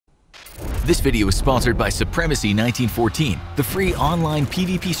This video is sponsored by Supremacy 1914, the free online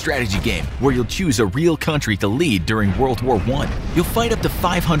PvP strategy game where you'll choose a real country to lead during World War I. You'll fight up to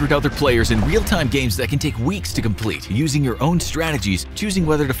 500 other players in real-time games that can take weeks to complete, using your own strategies, choosing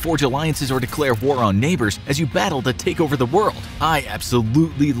whether to forge alliances or declare war on neighbors as you battle to take over the world. I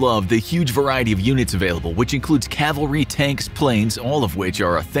absolutely love the huge variety of units available, which includes cavalry, tanks, planes, all of which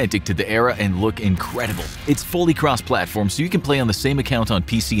are authentic to the era and look incredible. It's fully cross-platform, so you can play on the same account on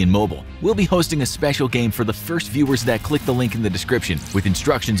PC and mobile. We'll be hosting a special game for the first viewers that click the link in the description with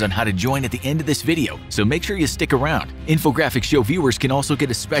instructions on how to join at the end of this video, so make sure you stick around. Infographics show viewers can also get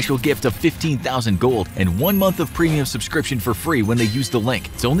a special gift of 15,000 gold and 1 month of premium subscription for free when they use the link.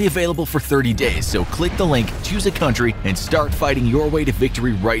 It's only available for 30 days, so click the link, choose a country, and start fighting your way to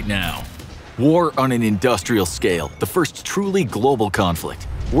victory right now. War on an industrial scale, the first truly global conflict.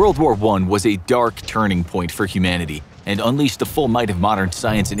 World War I was a dark turning point for humanity and unleashed the full might of modern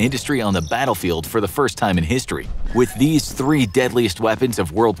science and industry on the battlefield for the first time in history, with these 3 deadliest weapons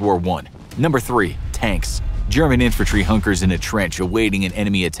of World War I. Number 3. Tanks. German infantry hunkers in a trench awaiting an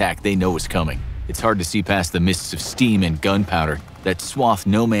enemy attack they know is coming. It's hard to see past the mists of steam and gunpowder that swathe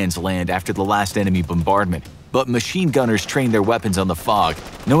no man's land after the last enemy bombardment, but machine gunners train their weapons on the fog,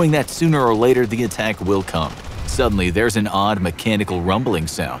 knowing that sooner or later the attack will come. Suddenly, there's an odd mechanical rumbling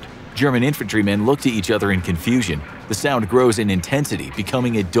sound. German infantrymen look to each other in confusion. The sound grows in intensity,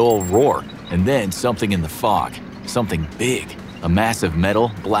 becoming a dull roar, and then something in the fog. Something big. A mass of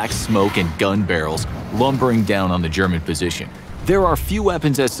metal, black smoke, and gun barrels lumbering down on the German position. There are few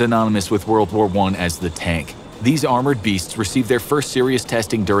weapons as synonymous with World War I as the tank. These armored beasts received their first serious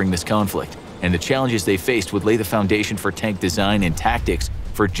testing during this conflict, and the challenges they faced would lay the foundation for tank design and tactics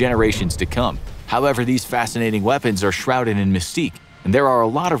for generations to come. However, these fascinating weapons are shrouded in mystique, and there are a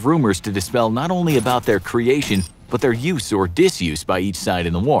lot of rumors to dispel not only about their creation, but their use or disuse by each side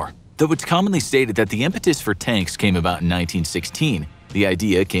in the war. Though it's commonly stated that the impetus for tanks came about in 1916, the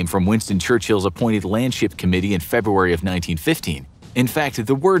idea came from Winston Churchill's appointed Landship Committee in February of 1915. In fact,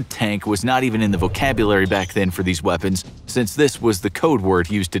 the word tank was not even in the vocabulary back then for these weapons, since this was the code word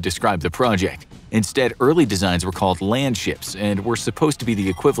used to describe the project. Instead, early designs were called landships and were supposed to be the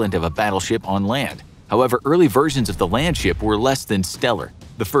equivalent of a battleship on land. However, early versions of the landship were less than stellar.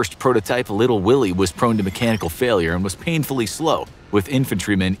 The first prototype, Little Willie, was prone to mechanical failure and was painfully slow, with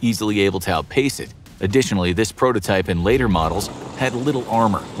infantrymen easily able to outpace it. Additionally, this prototype and later models had little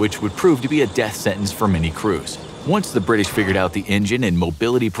armor, which would prove to be a death sentence for many crews. Once the British figured out the engine and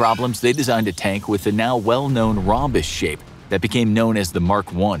mobility problems, they designed a tank with the now well-known rhombus shape that became known as the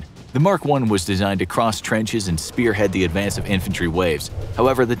Mark I. The Mark I was designed to cross trenches and spearhead the advance of infantry waves.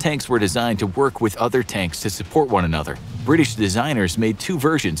 However, the tanks were designed to work with other tanks to support one another. British designers made 2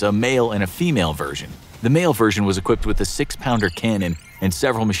 versions, a male and a female version. The male version was equipped with a 6-pounder cannon and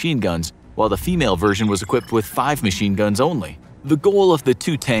several machine guns, while the female version was equipped with 5 machine guns only. The goal of the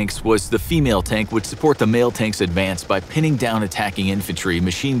 2 tanks was the female tank would support the male tank's advance by pinning down attacking infantry,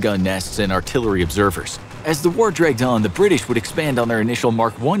 machine gun nests, and artillery observers. As the war dragged on, the British would expand on their initial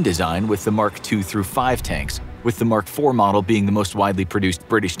Mark I design with the Mark II through 5 tanks, with the Mark IV model being the most widely produced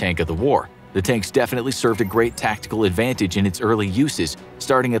British tank of the war. The tanks definitely served a great tactical advantage in its early uses,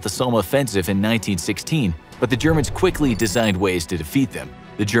 starting at the Somme offensive in 1916, but the Germans quickly designed ways to defeat them.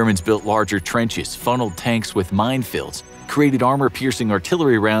 The Germans built larger trenches, funneled tanks with minefields, created armor-piercing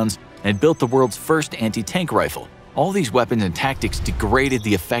artillery rounds, and built the world's first anti-tank rifle. All these weapons and tactics degraded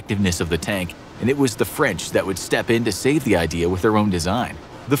the effectiveness of the tank, and it was the French that would step in to save the idea with their own design.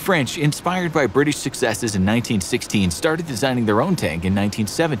 The French, inspired by British successes in 1916, started designing their own tank in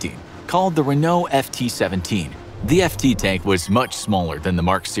 1917, called the Renault FT-17. The FT tank was much smaller than the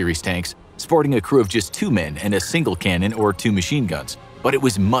Mark series tanks, sporting a crew of just 2 men and a single cannon or 2 machine guns. But it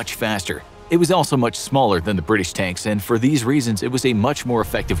was much faster. It was also much smaller than the British tanks, and for these reasons it was a much more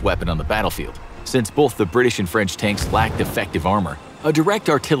effective weapon on the battlefield. Since both the British and French tanks lacked effective armor, a direct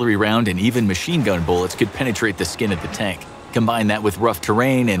artillery round and even machine gun bullets could penetrate the skin of the tank. Combine that with rough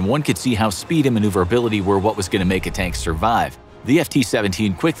terrain, and one could see how speed and maneuverability were what was going to make a tank survive. The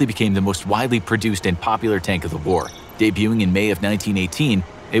FT-17 quickly became the most widely produced and popular tank of the war. Debuting in May of 1918,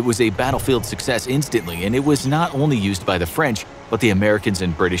 it was a battlefield success instantly, and it was not only used by the French, but the Americans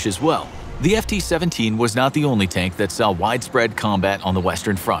and British as well. The FT-17 was not the only tank that saw widespread combat on the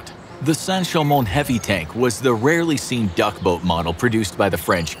Western Front. The Saint-Chamond heavy tank was the rarely seen duckboat model produced by the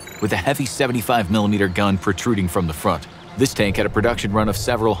French, with a heavy 75mm gun protruding from the front. This tank had a production run of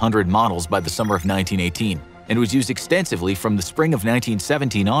several hundred models by the summer of 1918, and was used extensively from the spring of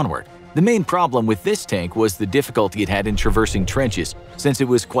 1917 onward. The main problem with this tank was the difficulty it had in traversing trenches, since it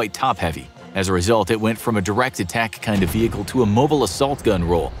was quite top-heavy. As a result, it went from a direct attack kind of vehicle to a mobile assault gun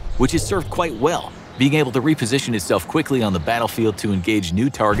role, which has served quite well, being able to reposition itself quickly on the battlefield to engage new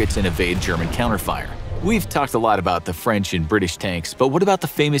targets and evade German counterfire. We've talked a lot about the French and British tanks, but what about the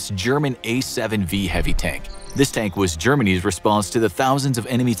famous German A7V heavy tank? This tank was Germany's response to the thousands of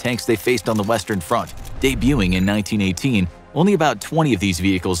enemy tanks they faced on the Western Front. Debuting in 1918, only about 20 of these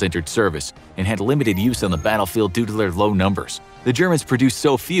vehicles entered service and had limited use on the battlefield due to their low numbers. The Germans produced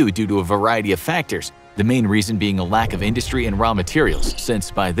so few due to a variety of factors, the main reason being a lack of industry and raw materials, since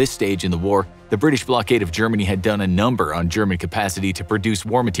by this stage in the war, the British blockade of Germany had done a number on German capacity to produce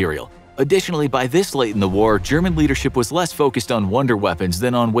war material. Additionally, by this late in the war, German leadership was less focused on wonder weapons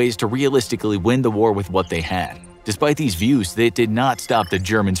than on ways to realistically win the war with what they had. Despite these views, they did not stop the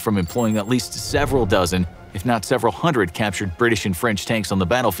Germans from employing at least several dozen, if not several hundred, captured British and French tanks on the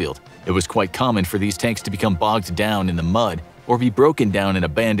battlefield. It was quite common for these tanks to become bogged down in the mud or be broken down and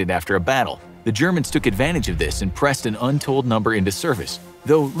abandoned after a battle. The Germans took advantage of this and pressed an untold number into service.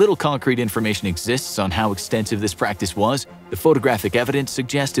 Though little concrete information exists on how extensive this practice was, the photographic evidence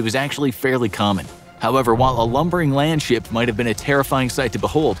suggests it was actually fairly common. However, while a lumbering land ship might have been a terrifying sight to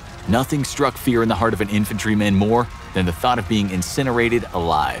behold, nothing struck fear in the heart of an infantryman more than the thought of being incinerated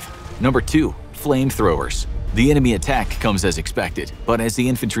alive. Number 2. Flamethrowers. The enemy attack comes as expected, but as the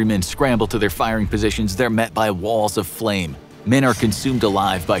infantrymen scramble to their firing positions, they're met by walls of flame. Men are consumed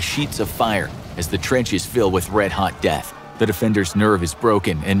alive by sheets of fire as the trenches fill with red-hot death. The defender's nerve is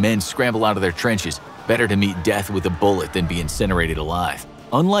broken and men scramble out of their trenches, better to meet death with a bullet than be incinerated alive.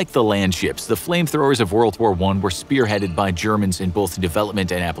 Unlike the land ships, the flamethrowers of World War I were spearheaded by Germans in both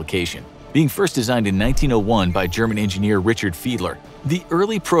development and application. Being first designed in 1901 by German engineer Richard Fiedler, the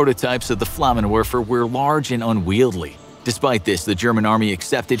early prototypes of the Flammenwerfer were large and unwieldy. Despite this, the German army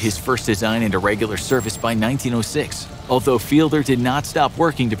accepted his first design into regular service by 1906, although Fiedler did not stop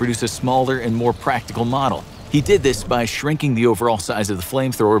working to produce a smaller and more practical model. He did this by shrinking the overall size of the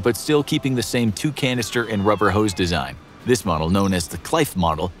flamethrower but still keeping the same 2-canister and rubber hose design. This model, known as the Kleif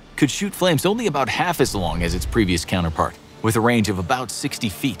model, could shoot flames only about half as long as its previous counterpart, with a range of about 60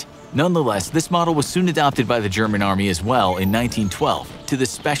 feet. Nonetheless, this model was soon adopted by the German army as well in 1912 to the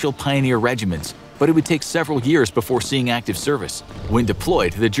Special Pioneer Regiments, but it would take several years before seeing active service. When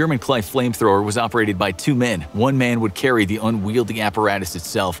deployed, the German Kleif flamethrower was operated by 2 men. One man would carry the unwieldy apparatus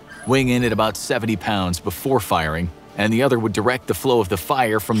itself, weighing in at about 70 pounds before firing, and the other would direct the flow of the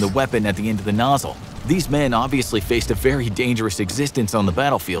fire from the weapon at the end of the nozzle. These men obviously faced a very dangerous existence on the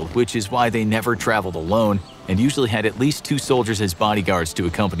battlefield, which is why they never traveled alone and usually had at least 2 soldiers as bodyguards to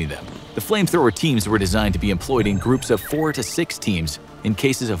accompany them. The flamethrower teams were designed to be employed in groups of 4 to 6 teams in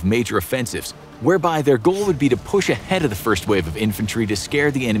cases of major offensives, whereby their goal would be to push ahead of the first wave of infantry to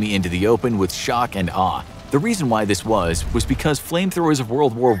scare the enemy into the open with shock and awe. The reason why this was because flamethrowers of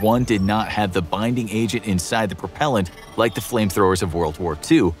World War I did not have the binding agent inside the propellant like the flamethrowers of World War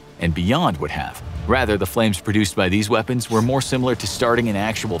II and beyond would have. Rather, the flames produced by these weapons were more similar to starting an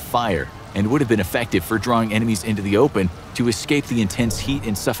actual fire and would have been effective for drawing enemies into the open to escape the intense heat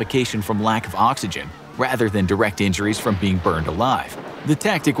and suffocation from lack of oxygen, rather than direct injuries from being burned alive. The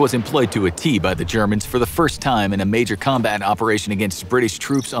tactic was employed to a T by the Germans for the first time in a major combat operation against British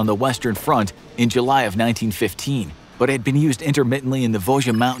troops on the Western Front in July of 1915, but had been used intermittently in the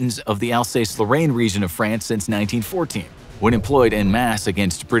Vosges Mountains of the Alsace-Lorraine region of France since 1914. When employed en masse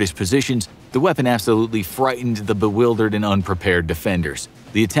against British positions, the weapon absolutely frightened the bewildered and unprepared defenders.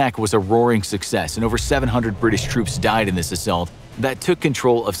 The attack was a roaring success, and over 700 British troops died in this assault that took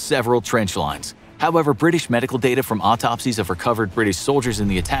control of several trench lines. However, British medical data from autopsies of recovered British soldiers in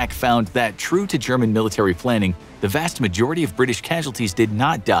the attack found that, true to German military planning, the vast majority of British casualties did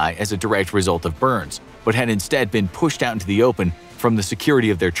not die as a direct result of burns, but had instead been pushed out into the open from the security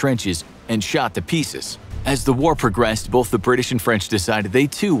of their trenches and shot to pieces. As the war progressed, both the British and French decided they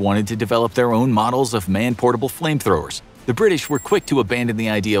too wanted to develop their own models of man-portable flamethrowers. The British were quick to abandon the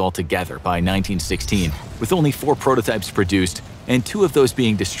idea altogether by 1916, with only 4 prototypes produced and 2 of those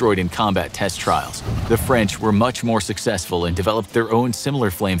being destroyed in combat test trials. The French were much more successful and developed their own similar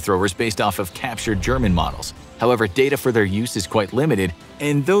flamethrowers based off of captured German models. However, data for their use is quite limited,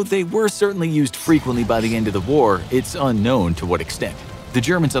 and though they were certainly used frequently by the end of the war, it's unknown to what extent. The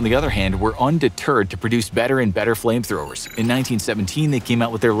Germans, on the other hand, were undeterred to produce better and better flamethrowers. In 1917, they came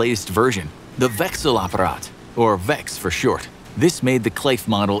out with their latest version, the Wechselapparat, or VEX for short. This made the Kleif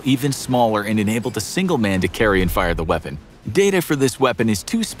model even smaller and enabled a single man to carry and fire the weapon. Data for this weapon is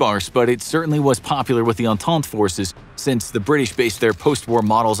too sparse, but it certainly was popular with the Entente forces since the British based their post-war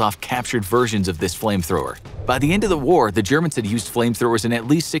models off captured versions of this flamethrower. By the end of the war, the Germans had used flamethrowers in at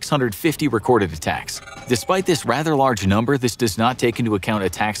least 650 recorded attacks. Despite this rather large number, this does not take into account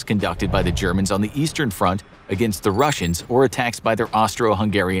attacks conducted by the Germans on the Eastern Front against the Russians or attacks by their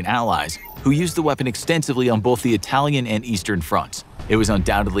Austro-Hungarian allies, who used the weapon extensively on both the Italian and Eastern fronts. It was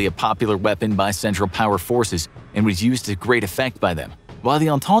undoubtedly a popular weapon by Central Power forces and was used to great effect by them. While the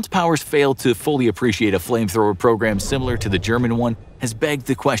Entente powers failed to fully appreciate a flamethrower program similar to the German one has begged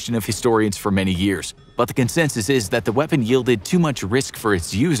the question of historians for many years, but the consensus is that the weapon yielded too much risk for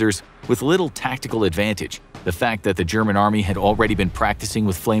its users with little tactical advantage. The fact that the German army had already been practicing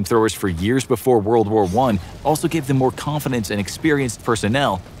with flamethrowers for years before World War I also gave them more confidence and experienced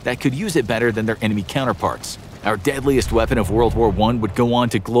personnel that could use it better than their enemy counterparts. Our deadliest weapon of World War I would go on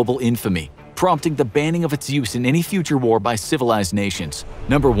to global infamy, prompting the banning of its use in any future war by civilized nations.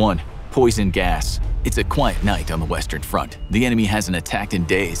 Number 1. Poison gas. It's a quiet night on the Western Front. The enemy hasn't attacked in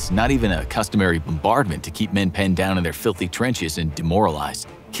days, not even a customary bombardment to keep men penned down in their filthy trenches and demoralized,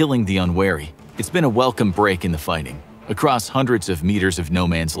 killing the unwary. It's been a welcome break in the fighting. Across hundreds of meters of no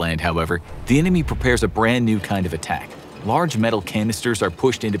man's land, however, the enemy prepares a brand new kind of attack. Large metal canisters are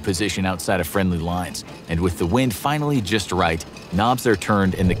pushed into position outside of friendly lines, and with the wind finally just right, knobs are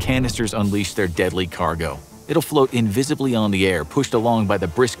turned and the canisters unleash their deadly cargo. It'll float invisibly on the air, pushed along by the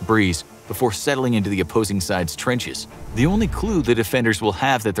brisk breeze before settling into the opposing side's trenches. The only clue the defenders will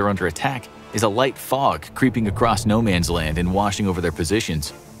have that they're under attack is a light fog creeping across no man's land and washing over their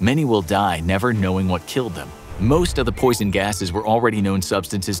positions. Many will die, never knowing what killed them. Most of the poison gases were already known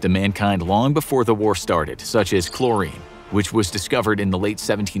substances to mankind long before the war started, such as chlorine, which was discovered in the late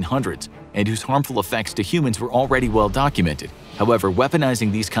 1700s and whose harmful effects to humans were already well documented. However,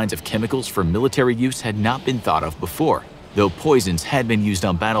 weaponizing these kinds of chemicals for military use had not been thought of before. Though poisons had been used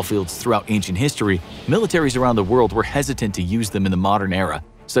on battlefields throughout ancient history, militaries around the world were hesitant to use them in the modern era,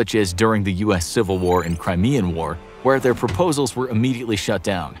 such as during the US Civil War and Crimean War, where their proposals were immediately shut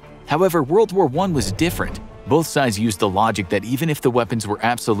down. However, World War I was different. Both sides used the logic that even if the weapons were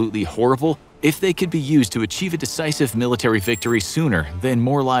absolutely horrible, if they could be used to achieve a decisive military victory sooner, then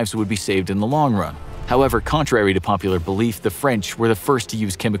more lives would be saved in the long run. However, contrary to popular belief, the French were the first to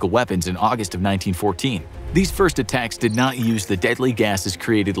use chemical weapons in August of 1914. These first attacks did not use the deadly gases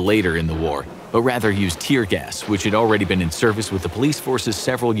created later in the war, but rather used tear gas, which had already been in service with the police forces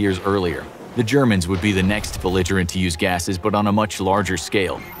several years earlier. The Germans would be the next belligerent to use gases, but on a much larger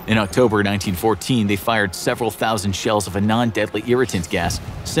scale. In October 1914, they fired several thousand shells of a non-deadly irritant gas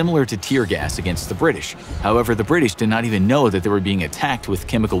similar to tear gas against the British. However, the British did not even know that they were being attacked with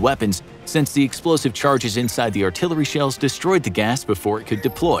chemical weapons, since the explosive charges inside the artillery shells destroyed the gas before it could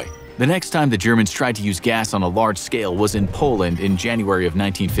deploy. The next time the Germans tried to use gas on a large scale was in Poland in January of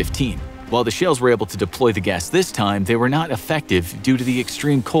 1915. While the shells were able to deploy the gas this time, they were not effective due to the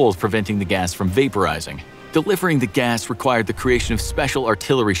extreme cold preventing the gas from vaporizing. Delivering the gas required the creation of special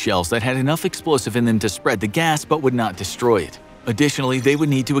artillery shells that had enough explosive in them to spread the gas but would not destroy it. Additionally, they would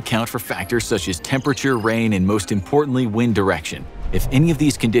need to account for factors such as temperature, rain, and most importantly, wind direction. If any of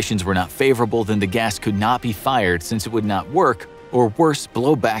these conditions were not favorable, then the gas could not be fired since it would not work, or worse,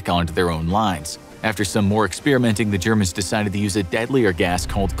 blow back onto their own lines. After some more experimenting, the Germans decided to use a deadlier gas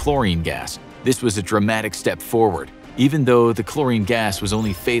called chlorine gas. This was a dramatic step forward. Even though the chlorine gas was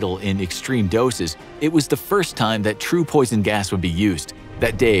only fatal in extreme doses, it was the first time that true poison gas would be used.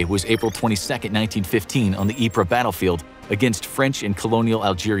 That day was April 22, 1915, on the Ypres battlefield against French and colonial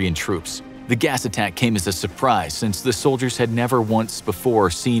Algerian troops. The gas attack came as a surprise since the soldiers had never once before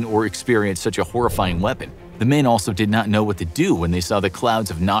seen or experienced such a horrifying weapon. The men also did not know what to do when they saw the clouds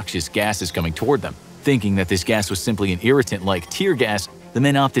of noxious gases coming toward them. Thinking that this gas was simply an irritant like tear gas, the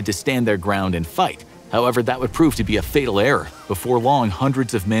men opted to stand their ground and fight. However, that would prove to be a fatal error. Before long,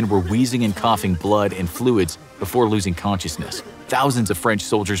 hundreds of men were wheezing and coughing blood and fluids before losing consciousness. Thousands of French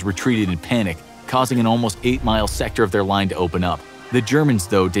soldiers retreated in panic, causing an almost 8-mile sector of their line to open up. The Germans,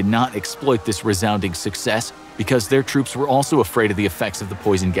 though, did not exploit this resounding success because their troops were also afraid of the effects of the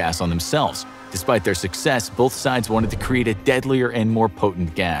poison gas on themselves. Despite their success, both sides wanted to create a deadlier and more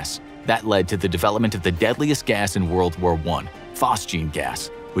potent gas. That led to the development of the deadliest gas in World War I, phosgene gas,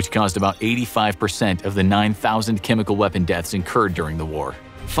 which caused about 85% of the 9,000 chemical weapon deaths incurred during the war.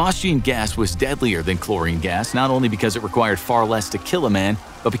 Phosgene gas was deadlier than chlorine gas, not only because it required far less to kill a man,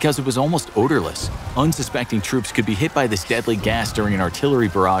 but because it was almost odorless. Unsuspecting troops could be hit by this deadly gas during an artillery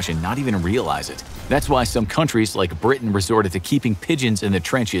barrage and not even realize it. That's why some countries like Britain resorted to keeping pigeons in the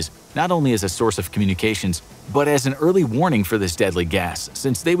trenches, not only as a source of communications, but as an early warning for this deadly gas,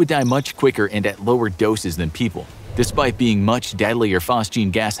 since they would die much quicker and at lower doses than people. Despite being much deadlier,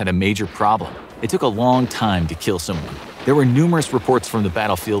 phosgene gas had a major problem. It took a long time to kill someone. There were numerous reports from the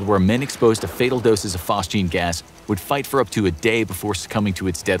battlefield where men exposed to fatal doses of phosgene gas would fight for up to a day before succumbing to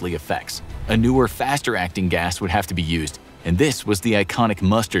its deadly effects. A newer, faster-acting gas would have to be used, and this was the iconic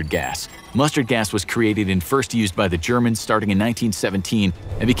mustard gas. Mustard gas was created and first used by the Germans starting in 1917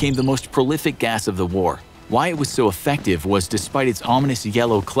 and became the most prolific gas of the war. Why it was so effective was despite its ominous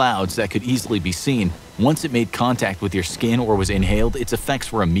yellow clouds that could easily be seen, once it made contact with your skin or was inhaled, its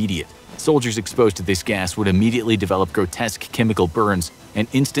effects were immediate. Soldiers exposed to this gas would immediately develop grotesque chemical burns and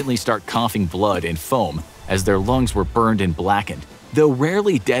instantly start coughing blood and foam as their lungs were burned and blackened. Though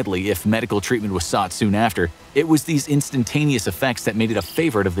rarely deadly if medical treatment was sought soon after, it was these instantaneous effects that made it a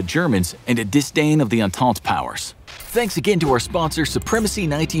favorite of the Germans and a disdain of the Entente powers. Thanks again to our sponsor Supremacy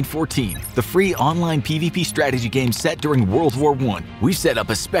 1914, the free online PvP strategy game set during World War I. We've set up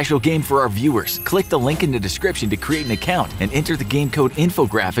a special game for our viewers. Click the link in the description to create an account and enter the game code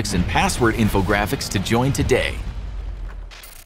Infographics and password Infographics to join today.